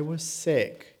 when I was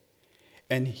sick,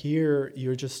 and here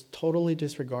you're just totally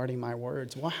disregarding my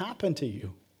words, what happened to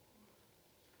you?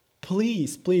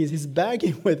 Please, he's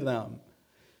begging with them.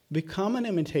 Become an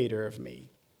imitator of me.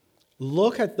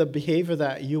 Look at the behavior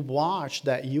that you watch,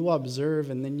 that you observe,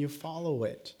 and then you follow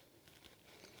it.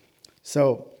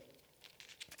 So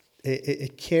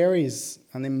it carries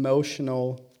an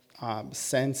emotional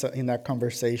sense in that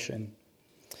conversation.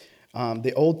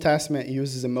 The Old Testament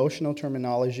uses emotional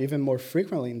terminology even more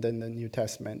frequently than the New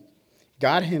Testament.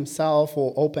 God himself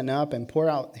will open up and pour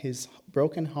out his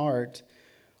broken heart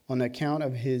on account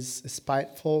of his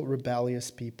spiteful,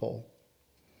 rebellious people.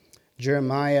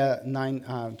 Jeremiah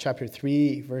chapter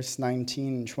 3, verse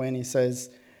 19 and 20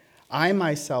 says, I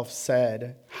myself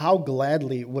said, how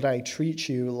gladly would I treat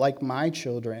you like my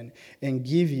children and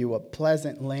give you a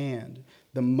pleasant land,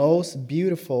 the most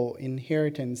beautiful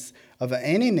inheritance of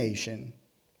any nation.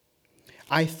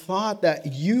 I thought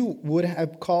that you would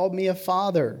have called me a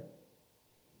father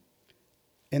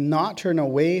and not turn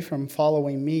away from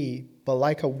following me, but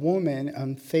like a woman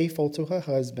unfaithful to her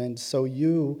husband, so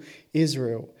you,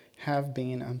 Israel, have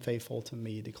been unfaithful to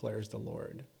me, declares the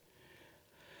Lord.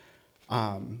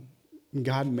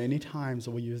 God many times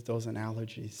will use those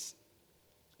analogies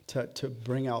to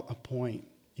bring out a point.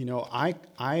 You know, I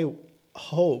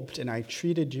hoped and I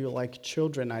treated you like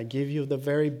children. I gave you the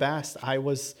very best. I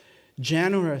was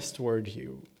generous toward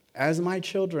you as my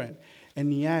children.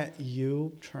 And yet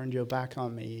you turned your back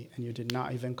on me and you did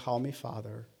not even call me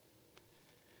father.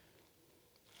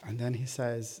 And then he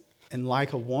says, and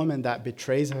like a woman that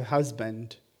betrays her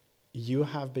husband, you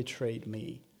have betrayed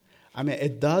me. I mean,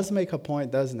 it does make a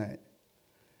point, doesn't it?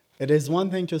 It is one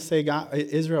thing to say, God,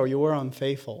 Israel, you were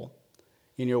unfaithful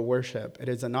in your worship. It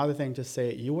is another thing to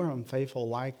say, you were unfaithful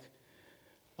like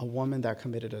a woman that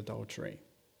committed adultery.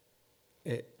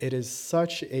 It is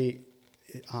such a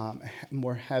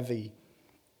more heavy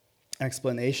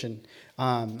explanation.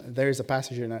 There's a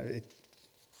passage here, and it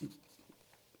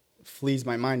flees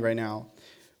my mind right now.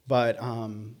 But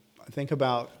think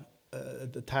about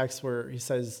the text where he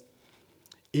says,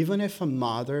 even if a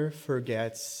mother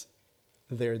forgets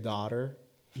their daughter,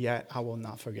 yet I will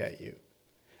not forget you.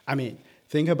 I mean,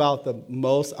 think about the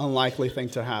most unlikely thing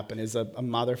to happen is a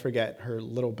mother forget her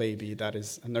little baby that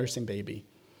is a nursing baby.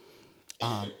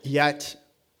 Yet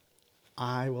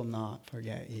I will not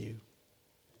forget you.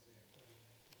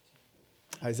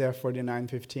 Isaiah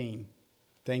 49:15.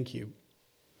 Thank you.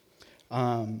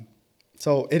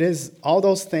 So it is all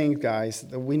those things, guys,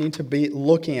 that we need to be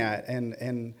looking at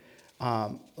and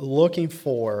looking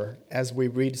for as we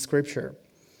read Scripture.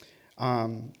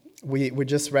 We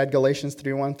just read Galatians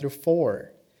 3:1 through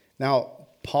 4. Now,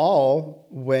 Paul,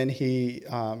 when he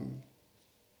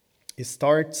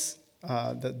starts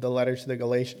the letter to the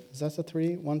Galatians, is that the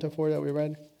 3:1 to 4 that we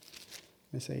read?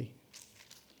 Let me see.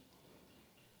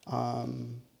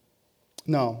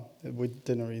 No, we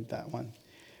didn't read that one.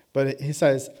 But he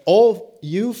says, "O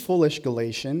you foolish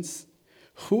Galatians,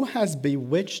 who has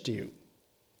bewitched you?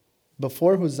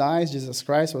 Before whose eyes Jesus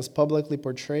Christ was publicly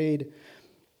portrayed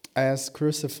as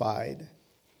crucified."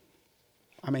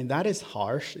 I mean, that is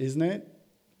harsh, isn't it?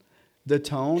 The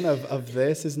tone of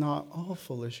this is not, "Oh,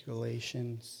 foolish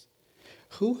Galatians,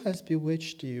 who has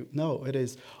bewitched you?" No, it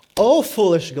is, "Oh,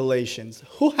 foolish Galatians,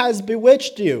 who has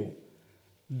bewitched you?"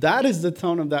 That is the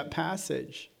tone of that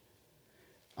passage.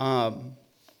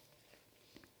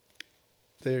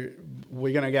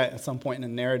 We're going to get at some point in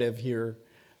the narrative here,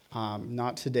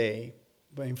 not today,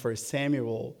 but in 1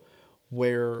 Samuel,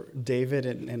 where David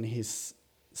and his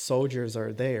soldiers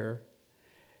are there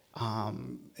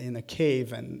in a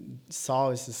cave, and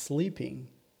Saul is sleeping.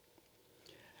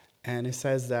 And it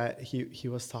says that he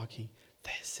was talking,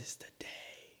 "This is the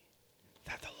day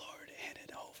that the Lord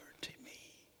handed over to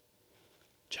me.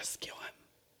 Just kill him.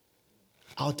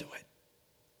 I'll do it.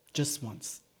 Just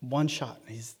once. One shot."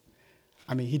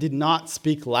 He did not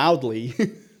speak loudly.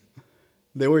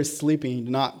 They were sleeping. He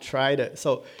did not try to.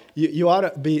 So you ought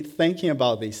to be thinking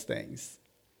about these things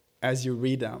as you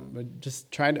read them. But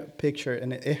just try to picture it.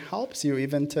 And it helps you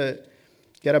even to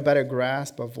get a better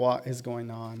grasp of what is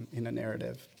going on in the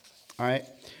narrative. All right?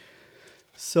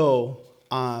 So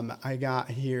I got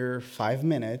here 5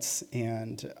 minutes,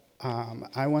 and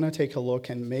I want to take a look,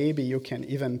 and maybe you can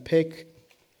even pick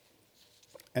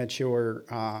at your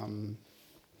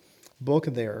book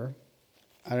there.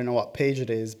 I don't know what page it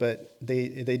is, but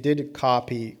they did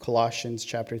copy Colossians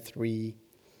chapter 3,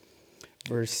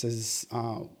 verses,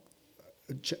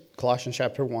 Colossians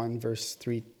chapter 1, verse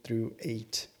 3 through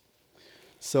 8.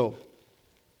 So,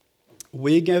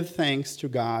 we give thanks to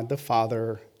God the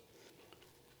Father.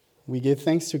 We give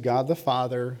thanks to God the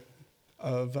Father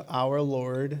of our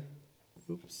Lord.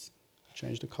 Oops,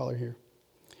 change the color here.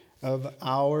 Of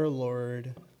our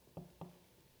Lord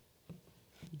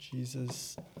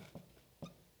Jesus.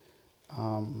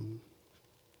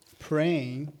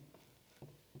 Praying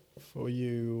for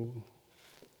you.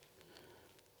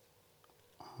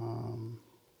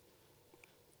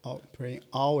 Praying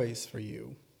always for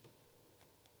you.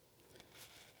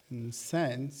 And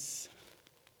since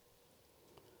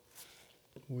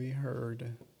we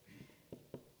heard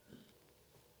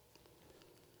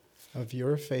of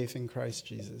your faith in Christ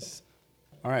Jesus.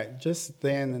 All right, just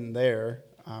then and there,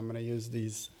 I'm going to use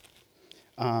these.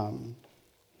 All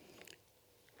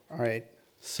right,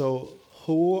 so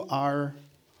who are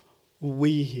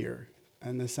we here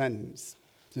in the sentence?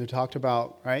 So we talked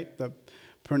about, right, the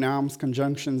pronouns,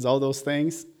 conjunctions, all those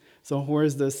things. So who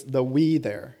is this, the we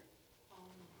there?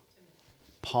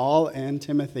 Paul and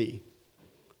Timothy.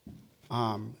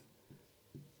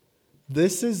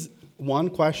 This is one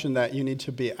question that you need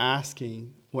to be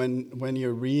asking when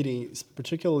you're reading,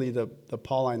 particularly the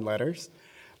Pauline letters,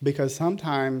 because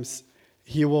sometimes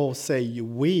he will say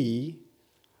we,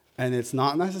 and it's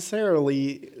not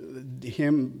necessarily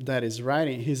him that is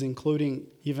writing. He's including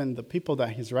even the people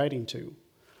that he's writing to.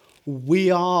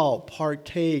 We all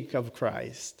partake of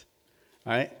Christ,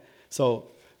 right?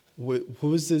 So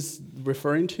who is this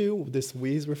referring to? This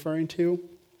we is referring to?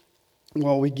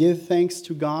 Well, we give thanks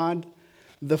to God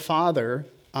the Father.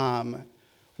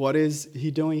 What is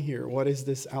he doing here? What is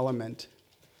this element?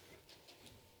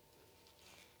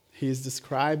 He's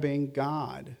describing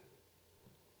God.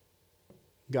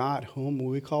 God, whom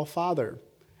we call Father.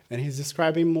 And he's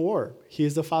describing more. He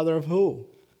is the Father of who?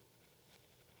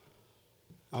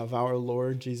 Of our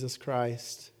Lord Jesus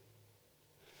Christ.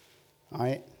 All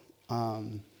right?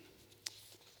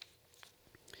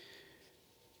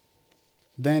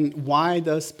 Then why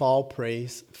does Paul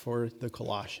praise for the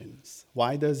Colossians?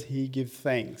 Why does he give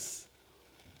thanks?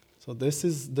 So this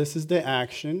is the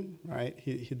action, right?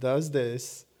 He does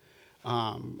this.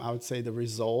 I would say the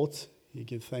result, he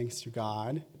gives thanks to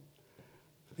God.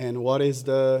 And what is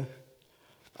the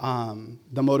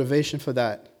motivation for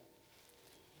that?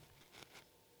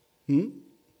 All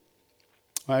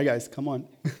right, guys, come on.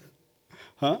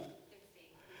 Huh?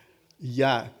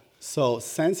 Yeah. So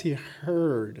since he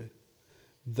heard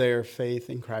their faith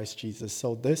in Christ Jesus,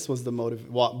 so this was the motive,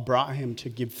 what brought him to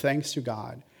give thanks to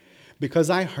God. Because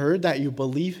I heard that you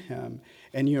believe him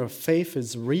and your faith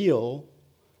is real,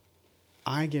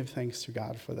 I give thanks to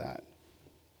God for that.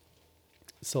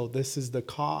 So this is the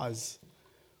cause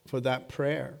for that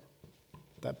prayer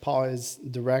that Paul is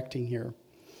directing here.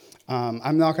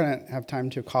 I'm not going to have time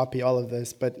to copy all of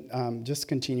this, but just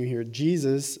continue here.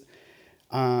 Jesus,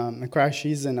 Christ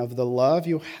Jesus, of the love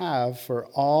you have for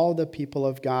all the people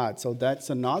of God. So that's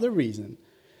another reason.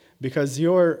 Because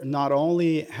you're not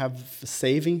only have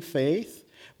saving faith,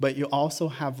 but you also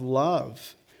have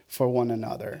love for one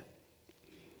another.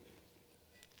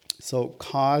 So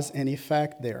cause and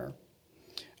effect there.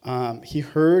 He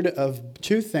heard of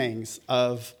two things,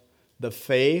 of the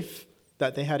faith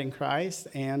that they had in Christ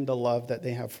and the love that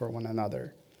they have for one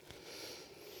another.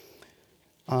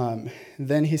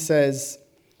 Then he says,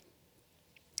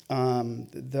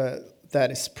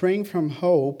 that spring from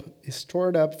hope is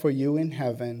stored up for you in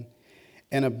heaven,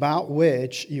 and about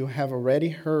which you have already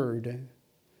heard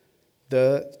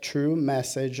the true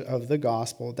message of the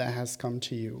gospel that has come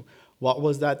to you. What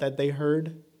was that they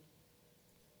heard?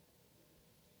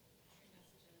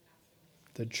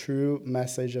 The true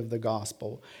message of the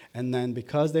gospel. And then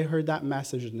because they heard that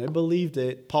message and they believed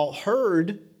it, Paul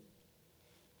heard,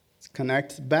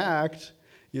 connects back.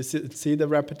 You see the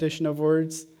repetition of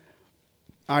words?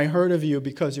 I heard of you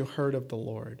because you heard of the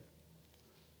Lord.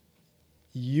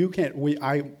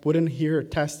 I wouldn't hear a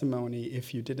testimony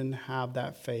if you didn't have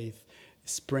that faith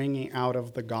springing out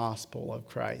of the gospel of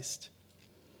Christ.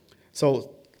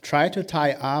 So try to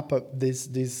tie up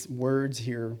these words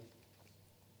here.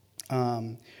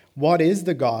 What is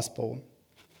the gospel?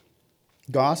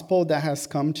 Gospel that has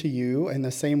come to you in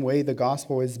the same way the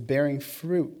gospel is bearing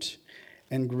fruit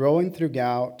and growing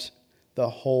throughout the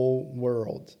whole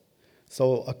world.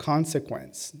 So a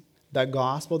consequence, that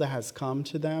gospel that has come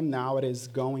to them, now it is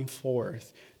going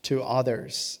forth to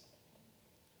others.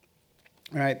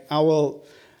 All right,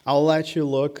 I'll let you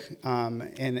look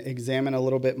and examine a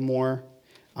little bit more.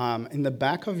 In the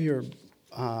back of your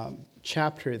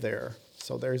chapter there,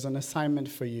 so there's an assignment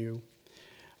for you.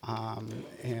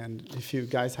 And if you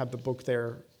guys have the book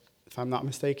there, if I'm not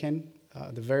mistaken,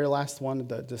 the very last one,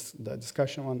 the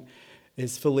discussion one,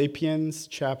 is Philippians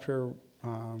chapter, I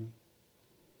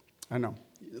don't know.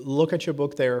 Look at your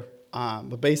book there.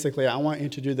 But basically, I want you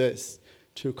to do this,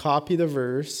 to copy the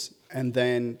verse and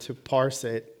then to parse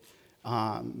it,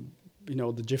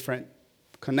 the different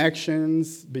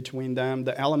connections between them,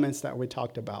 the elements that we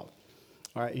talked about.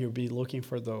 All right, you'll be looking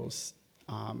for those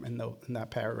in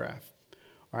that paragraph.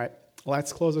 All right,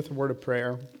 let's close with a word of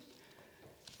prayer.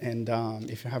 And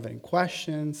if you have any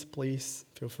questions, please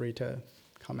feel free to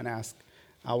come and ask.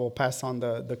 I will pass on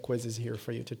the quizzes here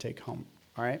for you to take home.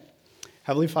 All right?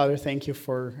 Heavenly Father, thank you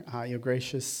for your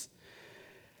gracious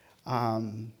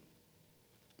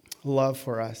love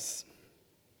for us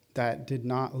that did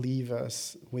not leave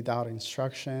us without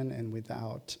instruction and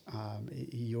without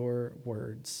your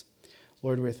words.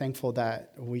 Lord, we're thankful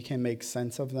that we can make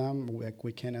sense of them,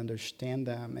 we can understand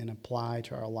them and apply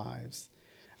to our lives.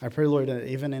 I pray, Lord, that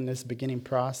even in this beginning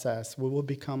process, we will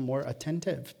become more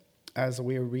attentive as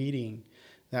we are reading,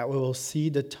 that we will see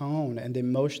the tone and the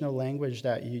emotional language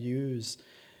that you use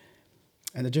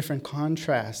and the different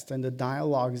contrasts and the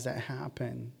dialogues that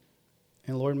happen.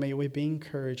 And Lord, may we be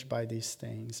encouraged by these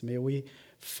things. May we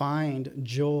find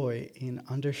joy in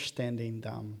understanding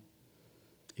them.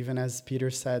 Even as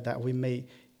Peter said, that we may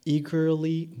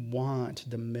eagerly want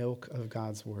the milk of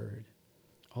God's word.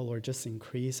 Oh, Lord, just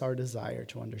increase our desire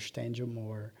to understand you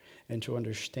more and to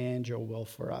understand your will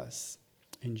for us.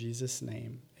 In Jesus'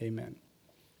 name, amen.